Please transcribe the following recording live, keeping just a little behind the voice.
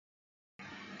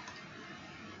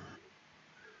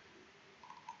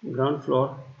ground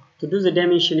floor. To do the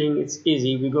dimensioning, it's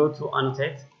easy. We go to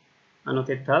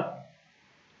annotate tab.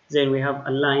 Then we have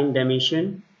align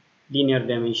dimension, linear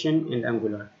dimension, and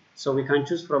angular. So we can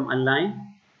choose from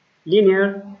align,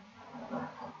 linear.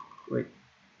 Wait.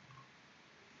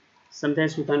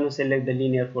 Sometimes we can select the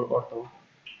linear for ortho.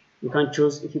 You can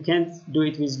choose. If you can't do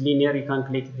it with linear, you can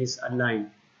click this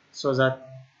align. So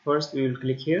that first we will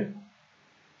click here.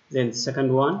 Then the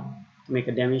second one to make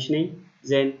a dimensioning.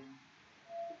 Then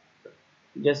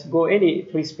just go any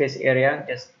free space area,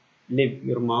 just leave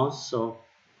your mouse, so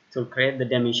it will create the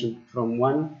dimension from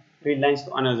one grid lines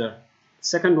to another.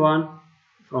 Second one,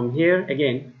 from here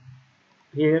again,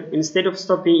 here instead of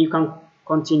stopping you can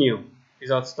continue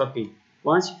without stopping.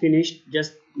 Once you finish,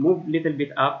 just move a little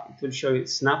bit up, it will show you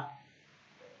snap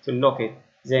to lock it,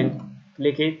 then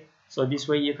click it. So this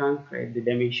way you can create the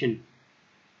dimension.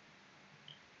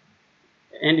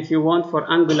 And if you want for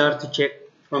angular to check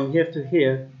from here to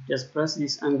here, just press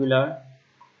this angular,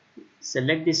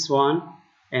 select this one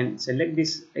and select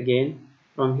this again.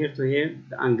 From here to here,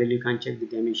 the angle, you can check the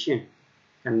dimension. You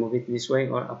can move it this way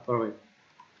or upward.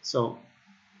 So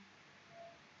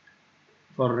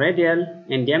for radial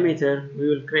and diameter, we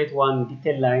will create one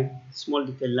detail line, small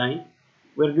detail line.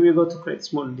 Where do we go to create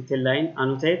small detail line?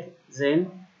 Annotate,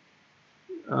 then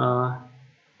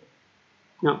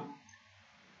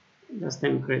last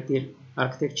time create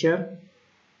architecture,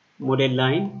 model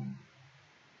line.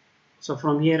 So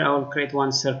from here I will create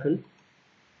one circle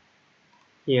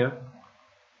here.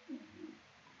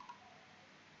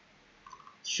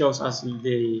 Shows us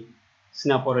the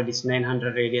snap already is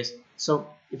 900 radius. So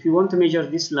if you want to measure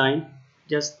this line,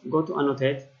 just go to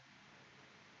annotate,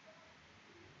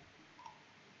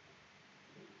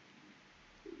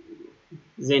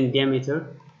 then diameter,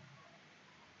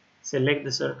 select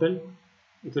the circle,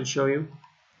 it will show you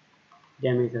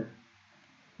diameter.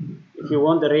 If you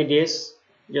want the radius,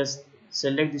 just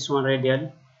select this one,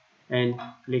 radial, and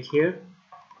click here,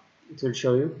 it will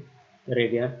show you the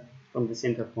radial from the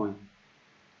center point.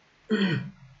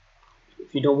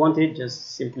 If you don't want it,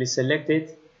 just simply select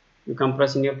it. You can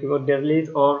press in your keyboard delete,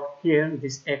 or here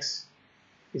this X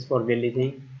is for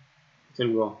deleting, it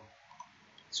will go.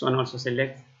 This one also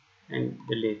select and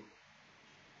delete.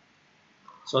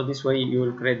 So this way you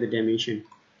will create the dimension.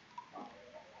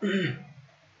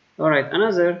 Alright,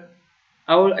 another,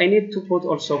 I need to put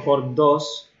also for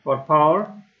those, for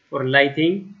power, for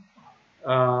lighting,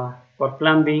 for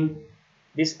plumbing,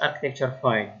 this architecture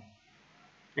file.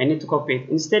 I need to copy it.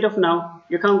 Instead of now,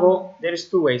 you can go, there is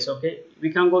two ways, okay?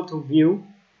 We can go to view.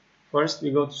 First we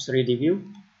go to 3D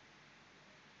view.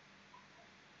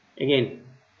 Again,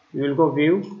 we will go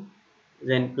view,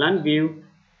 then plan view,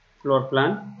 floor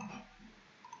plan.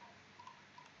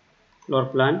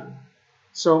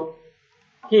 So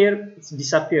here it's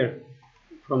disappeared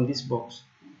from this box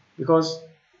because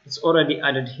it's already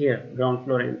added here, ground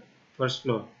floor and first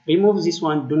floor. Remove this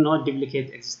one, do not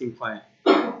duplicate existing file.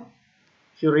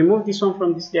 If you remove this one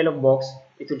from this dialog box,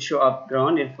 it will show up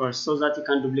ground and first, so that you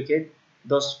can duplicate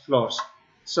those floors.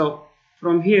 So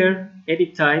from here,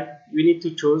 edit type, we need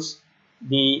to choose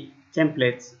the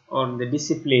templates or the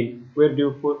discipline. Where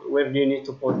do you need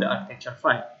to put the architecture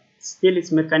file? Still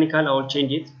it's mechanical, I will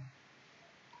change it.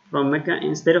 From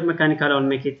instead of mechanical, I will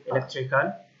make it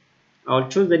electrical. I will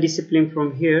choose the discipline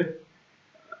from here,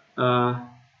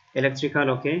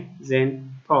 electrical, okay,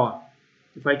 then power.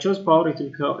 If I choose power, it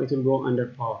will go under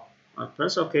power. I'll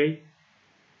press OK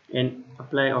and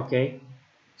apply OK.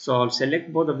 So I'll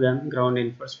select both of them, ground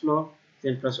and first floor,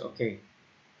 then press OK.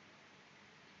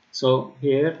 So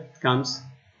here it comes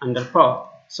under power.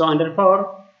 So under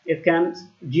power, it comes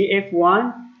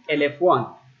GF1,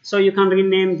 LF1. So you can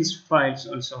rename these files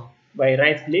also by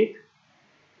right click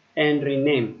and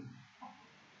rename.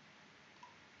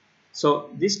 So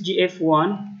this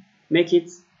GF1, make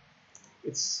it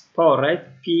it's power, right?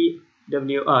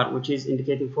 PWR, which is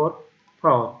indicating for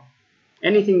power.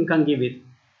 Anything you can give it.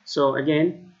 So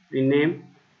again, rename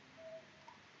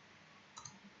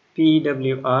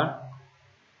PWR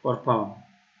for power.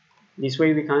 This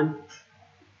way we can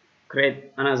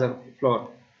create another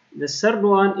floor. The third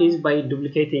one is by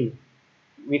duplicating.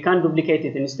 We can duplicate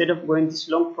it. Instead of going this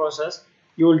long process,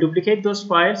 you will duplicate those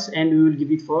files and we will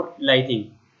give it for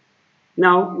lighting.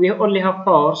 Now we only have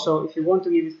power, so if you want to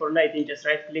give it for lighting, just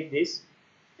right click this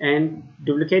and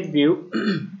duplicate view.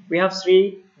 We have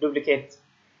 3 duplicates.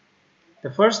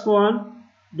 The first one,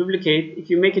 duplicate. If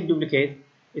you make it duplicate,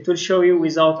 it will show you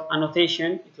without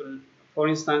annotation. It will, for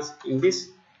instance, in this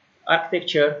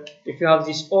architecture, if you have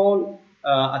these all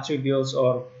attributes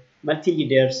or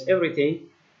multi-leaders, everything,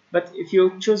 but if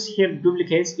you choose here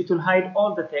duplicates, it will hide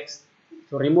all the text.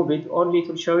 to remove it, only it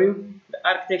will show you the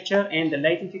architecture and the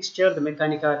lighting fixture, the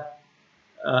mechanical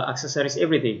accessories,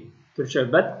 everything to show,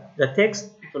 but the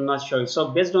text it will not show you. So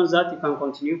based on that, you can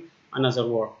continue another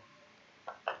work.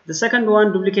 The second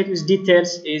one, duplicate with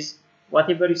details, is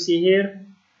whatever you see here,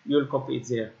 you will copy it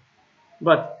there.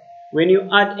 But when you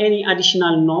add any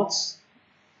additional notes,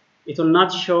 it will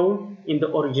not show in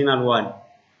the original one.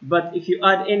 But if you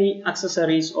add any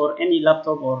accessories or any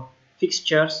laptop or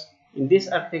fixtures in this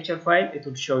architecture file, it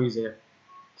will show you there.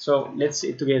 So let's see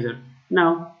it together.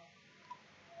 Now,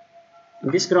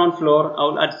 in this ground floor, I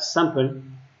will add simple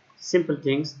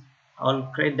things. I will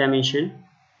create dimension.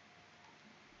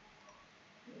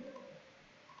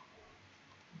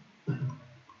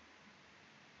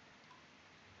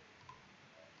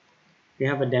 We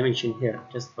have a dimension here,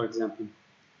 just for example.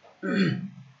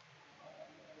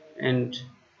 And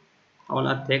I will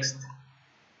add text.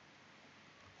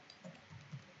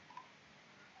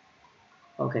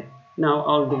 Okay, now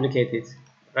I'll duplicate it.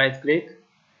 Right click,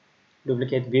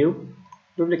 duplicate view,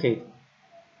 duplicate.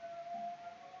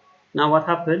 Now what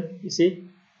happened? You see,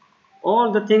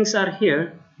 all the things are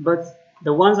here, but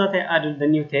the ones that I added the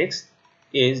new text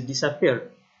is disappeared,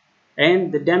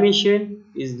 and the dimension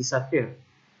is disappeared.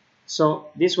 So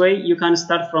this way you can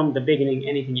start from the beginning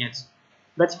anything else.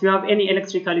 But if you have any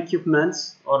electrical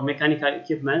equipments or mechanical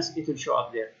equipments, it will show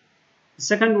up there. The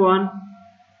second one,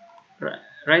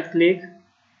 right click,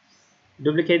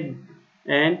 duplicate,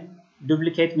 and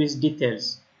duplicate with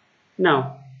details.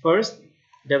 Now first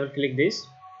double click this.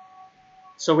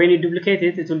 So when you duplicate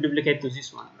it, it will duplicate to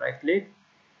this one. Right click,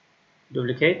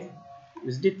 duplicate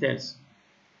with details.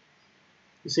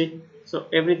 You see, so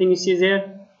everything you see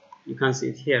there, you can see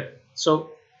it here.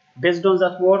 So based on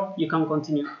that work, you can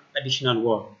continue additional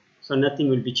work. So nothing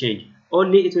will be changed.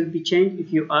 Only it will be changed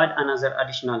if you add another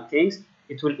additional things.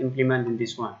 It will implement in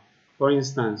this one. For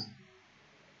instance,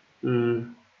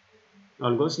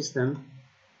 I'll go system,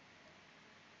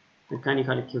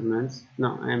 mechanical equipments.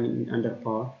 No, I am under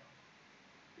power,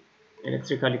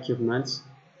 electrical equipments.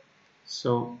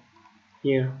 So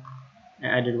here I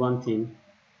added one thing.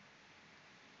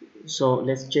 So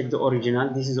let's check the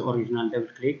original. This is the original. Double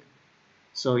click.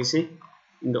 So you see,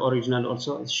 in the original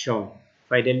also it's shown.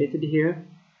 If I delete it here,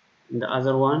 in the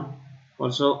other one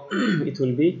also it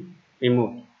will be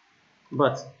removed.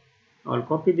 But I'll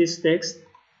copy this text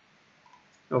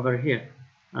over here.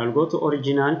 I'll go to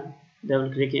original,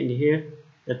 double click in here.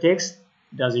 The text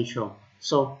doesn't show.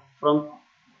 So from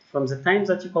the time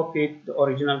that you copied the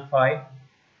original file,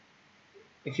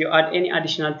 if you add any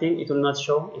additional thing, it will not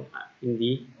show in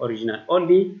the original.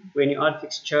 Only when you add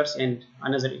fixtures and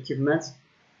another equipment,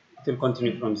 it will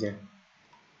continue from there.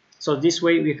 So this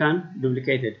way we can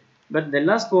duplicate it. But the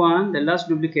last one, the last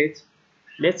duplicate,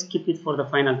 let's keep it for the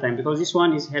final time, because this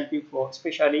one is helping for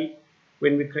especially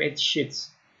when we create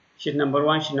sheets. Sheet number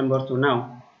 1, sheet number 2.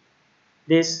 Now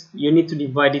this you need to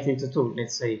divide it into two.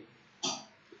 Let's say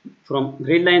from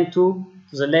grid line 2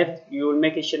 to the left, you will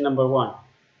make a sheet number 1.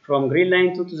 From grid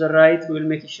line 2 to the right, we will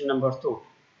make a sheet number 2.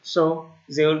 So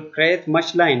they will create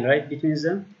much line right between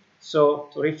them. So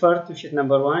to refer to sheet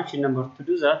number 1, sheet number 2, to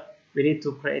do that, we need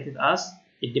to create it as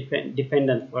a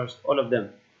dependent first, all of them.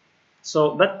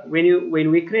 So but when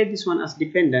we create this one as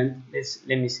dependent,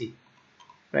 let me see.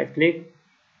 Right click,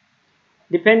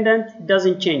 dependent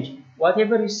doesn't change.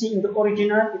 Whatever you see in the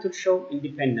original, it will show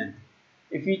independent.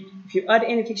 If you add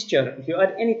any fixture, if you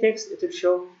add any text, it will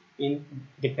show in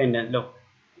dependent. Look,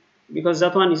 because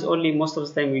that one is only most of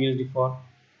the time we use it for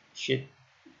sheet.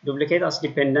 Duplicate as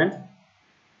dependent.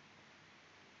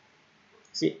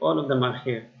 See, all of them are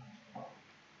here,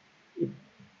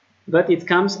 but it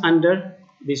comes under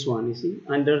this one. You see,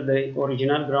 under the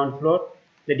original ground floor,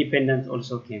 the dependent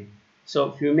also came.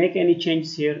 So if you make any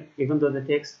changes here, even though the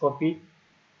text copy,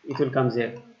 it will come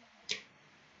there.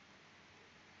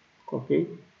 Copy.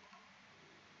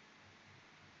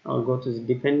 I'll go to the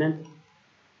dependent.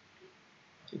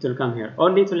 It will come here.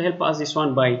 Only it will help us this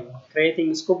one by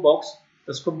creating scope box.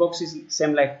 The scope box is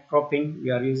same like cropping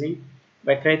we are using.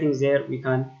 By creating there, we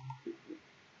can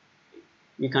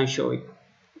show it.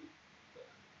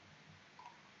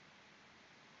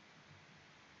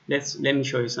 Let me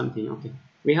show you something. Okay,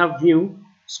 we have view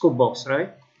scope box, right?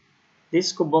 This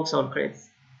scope box I'll create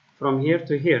from here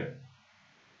to here.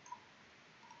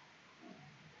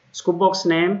 Scope box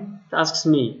name asks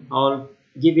me, I'll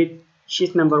give it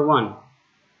sheet number 1.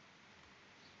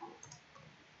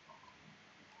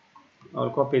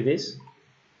 I'll copy this.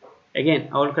 Again,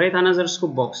 I will create another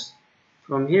scope box.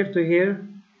 From here to here,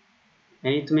 I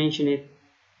need to mention it,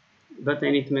 but I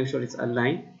need to make sure it's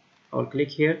aligned. I'll click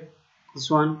here. This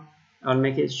one, I'll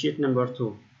make it sheet number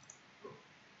 2.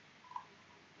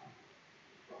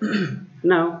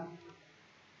 Now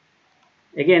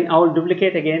again I will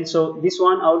duplicate again, so this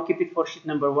one I will keep it for sheet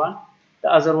number 1,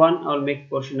 the other one I will make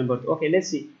for sheet number 2. Okay, let's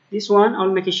see. This one I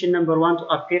will make a sheet number 1 to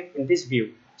appear in this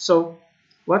view. So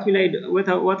what will I do? What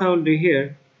I will do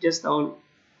here, just I will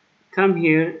come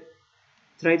here,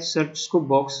 try to search scope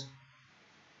box.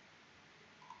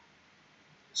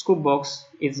 Scope box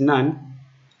is none,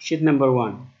 sheet number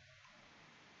 1.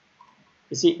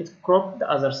 You see it cropped the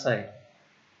other side,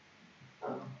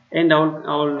 and I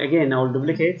will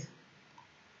duplicate,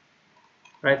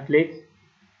 right click,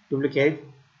 duplicate,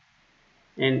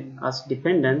 and as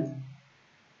dependent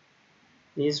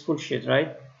is full sheet,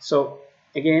 right? So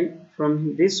again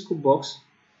from this scope box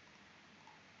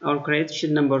I'll create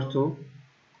sheet number 2,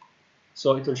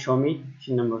 so it will show me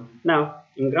sheet number. Now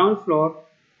in ground floor,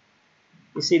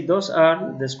 you see those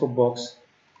are the scope box.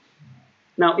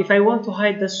 Now if I want to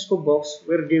hide the scope box,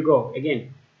 where do you go?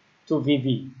 Again to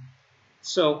VV.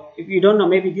 So if you don't know,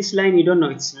 maybe this line you don't know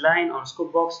it's line or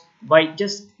scope box, by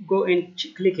just go and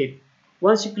click it.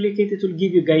 Once you click it, it will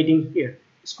give you guiding here,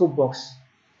 scope box.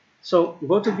 So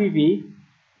go to VV.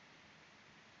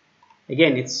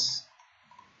 Again, it's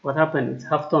what happened, it's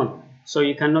half tone, so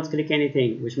you cannot click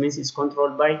anything, which means it's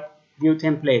controlled by view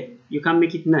template. You can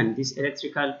make it none. This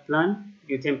electrical plan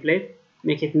view template,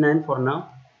 make it none for now.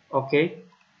 Okay,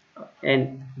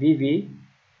 and VV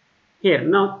here.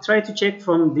 Now try to check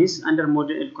from this under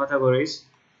model categories,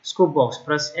 scope box,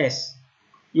 press S.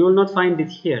 You will not find it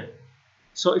here.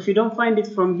 So if you don't find it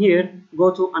from here,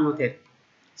 go to annotate.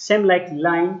 Same like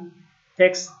line,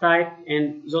 text type,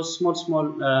 and those small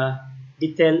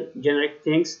detail generic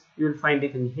things, you will find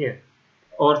it in here.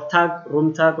 Or tag,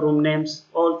 room names,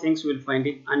 all things you will find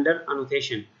it under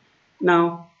annotation.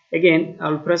 Now again I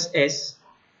will press S.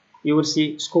 You will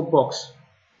see scope box,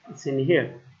 it's in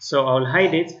here, so I will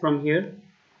hide it from here,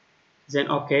 then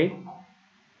okay,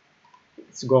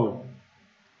 it's gone.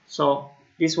 So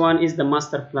this one is the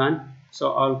master plan,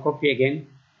 so I'll copy again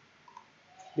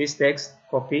this text,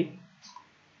 copy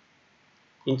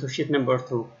into sheet number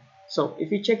 2. So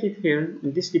if you check it here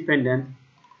in this dependent,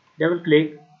 double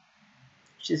click,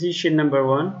 this is sheet number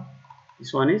 1,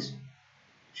 this one is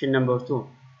sheet number 2.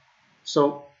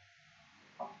 So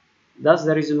that's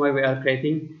the reason why we are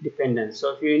creating dependent.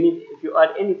 So if you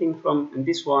add anything from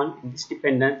this one, in this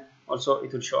dependent, also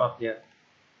it will show up here.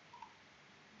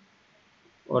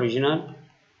 Original.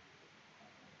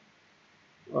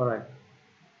 Alright,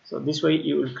 so this way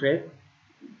you will create,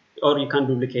 or you can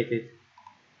duplicate it.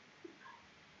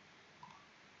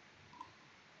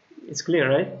 It's clear,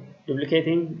 right?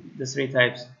 Duplicating the 3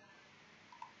 types.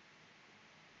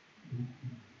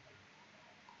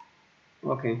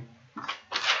 Okay.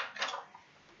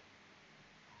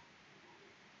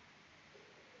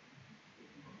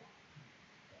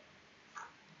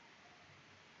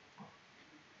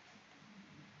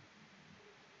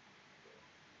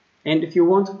 And if you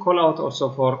want to call out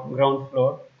also for ground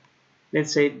floor,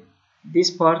 let's say this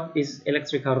part is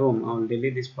electrical room, I will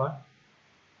delete this part,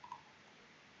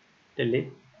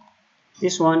 delete.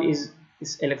 This one is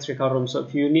electrical room, so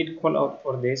if you need call out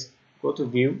for this, go to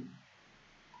view,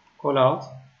 call out,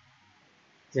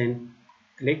 then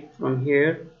click from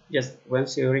here, just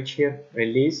once you reach here,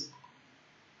 release.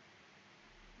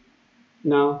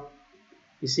 Now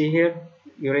you see here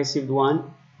you received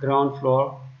one ground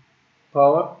floor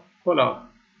power call out.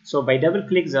 So by double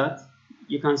click that,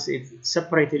 you can see it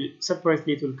separately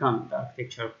it will come, the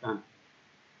architecture plan.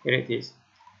 Here it is.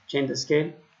 Change the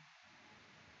scale.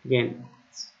 Again,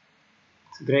 it's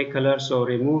gray color, so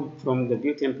remove from the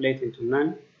view template into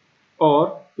none,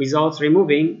 or without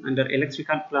removing under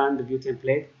electrical plan the view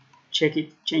template,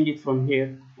 change it from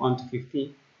here 1 to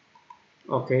 50.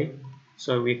 Okay,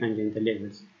 so we can change the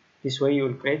labels. This way you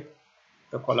will create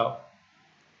the call out.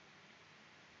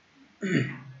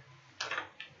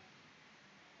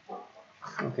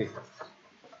 Okay.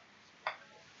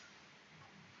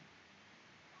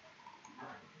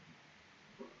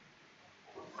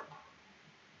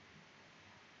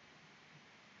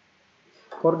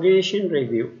 Coordination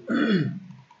review.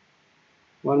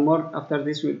 One more, after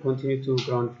this we'll continue to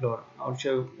ground floor. I'll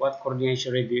show you what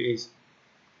coordination review is.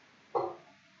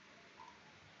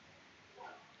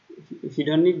 If you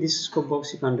don't need this scope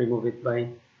box, you can remove it by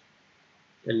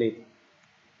delete.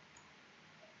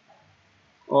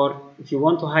 Or if you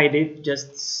want to hide it,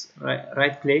 just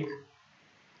right click,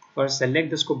 first select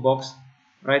the scope box,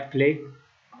 right click,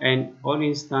 and all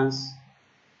instance,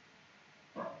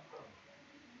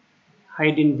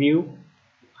 hide in view,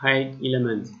 hide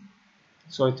element,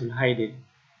 so it will hide it.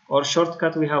 Or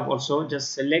shortcut we have also,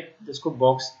 just select the scope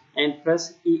box and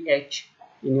press EH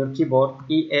in your keyboard,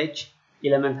 EH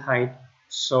element hide,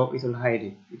 so it will hide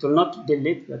it. It will not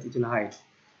delete, but it will hide,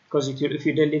 because if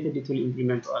you delete it, it will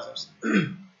implement to others.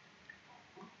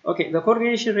 Okay, the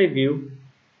coordination review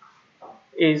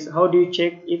is how do you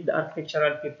check if the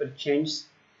architectural people change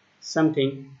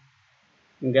something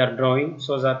in their drawing,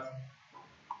 so that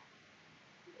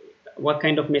what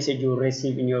kind of message you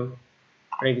receive in your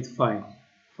Revit file.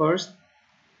 First,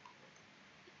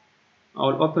 I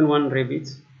will open one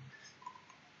Revit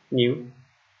new,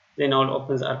 then I will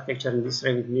open the architecture in this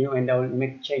Revit new, and I will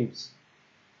make changes.